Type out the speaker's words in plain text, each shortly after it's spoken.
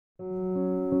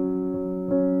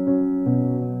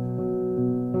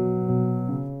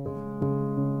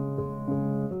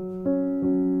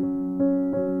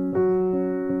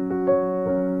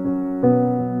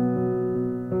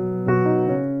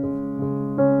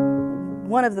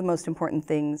One of the most important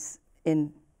things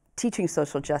in teaching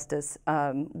social justice,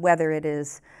 whether it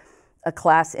is a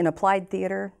class in applied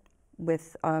theater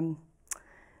with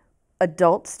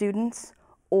adult students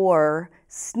or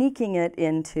sneaking it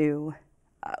into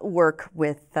work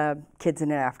with kids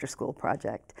in an after-school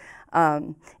project,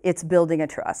 it's building a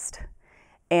trust.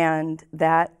 And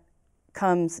that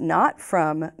comes not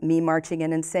from me marching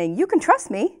in and saying, you can trust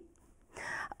me,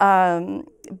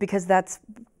 because that's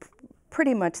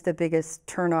pretty much the biggest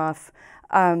turnoff.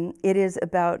 It is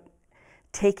about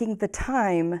taking the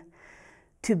time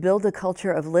to build a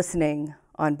culture of listening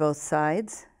on both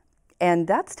sides, and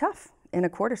that's tough in a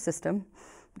quarter system.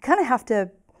 You kind of have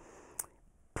to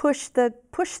push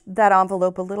that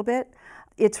envelope a little bit.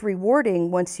 It's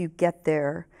rewarding once you get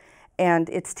there, and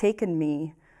it's taken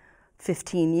me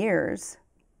 15 years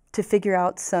to figure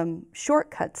out some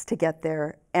shortcuts to get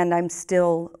there, and I'm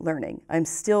still learning. I'm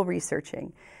still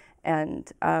researching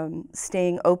and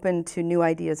staying open to new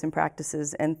ideas and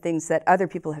practices and things that other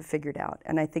people have figured out.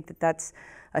 And I think that that's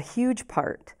a huge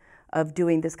part of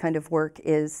doing this kind of work,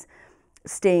 is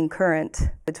staying current.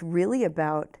 It's really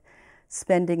about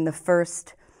spending the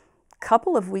first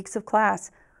couple of weeks of class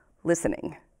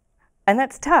listening. And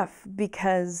that's tough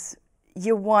because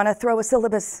you want to throw a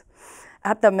syllabus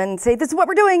at them and say, this is what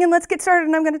we're doing and let's get started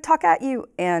and I'm going to talk at you.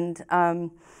 And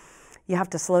you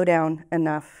have to slow down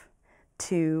enough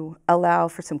to allow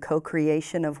for some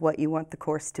co-creation of what you want the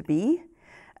course to be.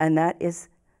 And that is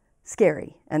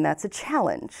scary, and that's a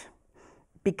challenge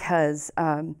because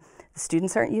the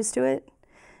students aren't used to it.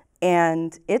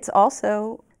 And it's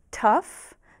also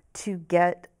tough to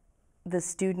get the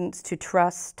students to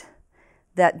trust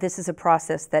that this is a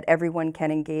process that everyone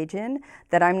can engage in,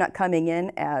 that I'm not coming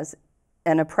in as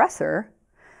an oppressor.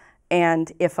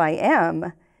 And if I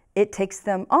am, it takes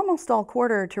them almost all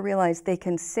quarter to realize they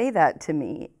can say that to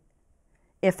me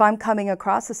if I'm coming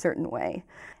across a certain way.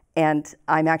 And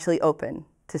I'm actually open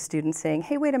to students saying,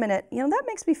 hey, wait a minute, that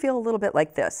makes me feel a little bit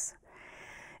like this.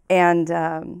 And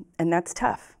that's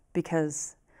tough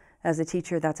because as a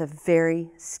teacher, that's a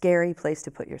very scary place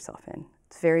to put yourself in.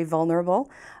 It's very vulnerable.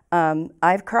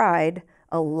 I've cried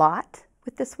a lot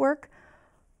with this work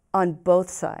on both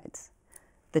sides.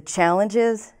 The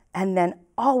challenges, and then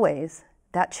always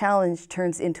that challenge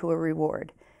turns into a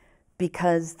reward,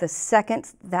 because the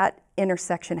second that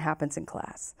intersection happens in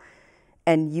class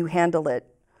and you handle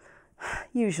it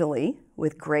usually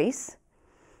with grace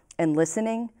and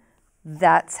listening,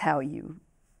 that's how you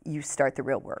start the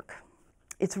real work.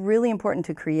 It's really important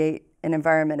to create an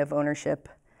environment of ownership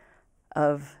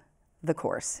of the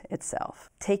course itself.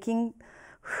 Taking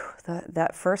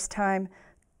that first time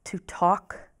to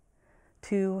talk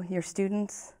to your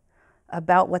students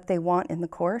about what they want in the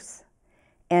course,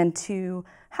 and to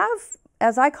have,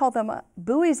 as I call them,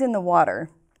 buoys in the water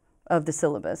of the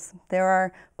syllabus. There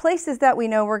are places that we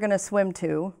know we're going to swim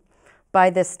to by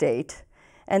this date,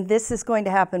 and this is going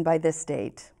to happen by this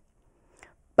date.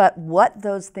 But what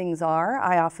those things are,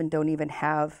 I often don't even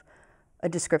have a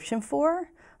description for.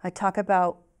 I talk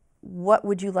about what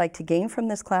would you like to gain from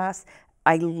this class.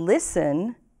 I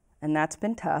listen, and that's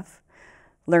been tough,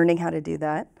 learning how to do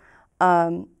that.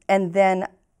 And then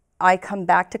I come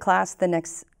back to class the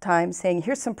next time saying,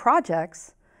 here's some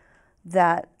projects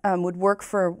that would work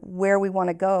for where we want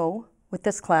to go with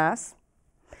this class.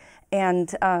 And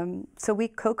so we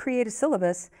co-create a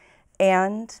syllabus,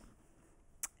 and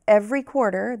every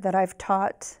quarter that I've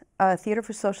taught a Theater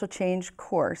for Social Change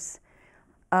course,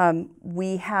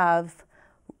 we have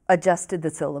adjusted the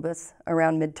syllabus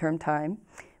around midterm time.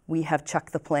 We have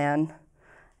chucked the plan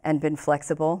and been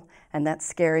flexible, and that's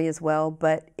scary as well,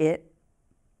 but it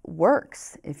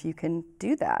works if you can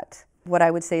do that. What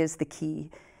I would say is the key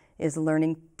is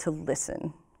learning to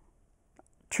listen,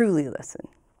 truly listen.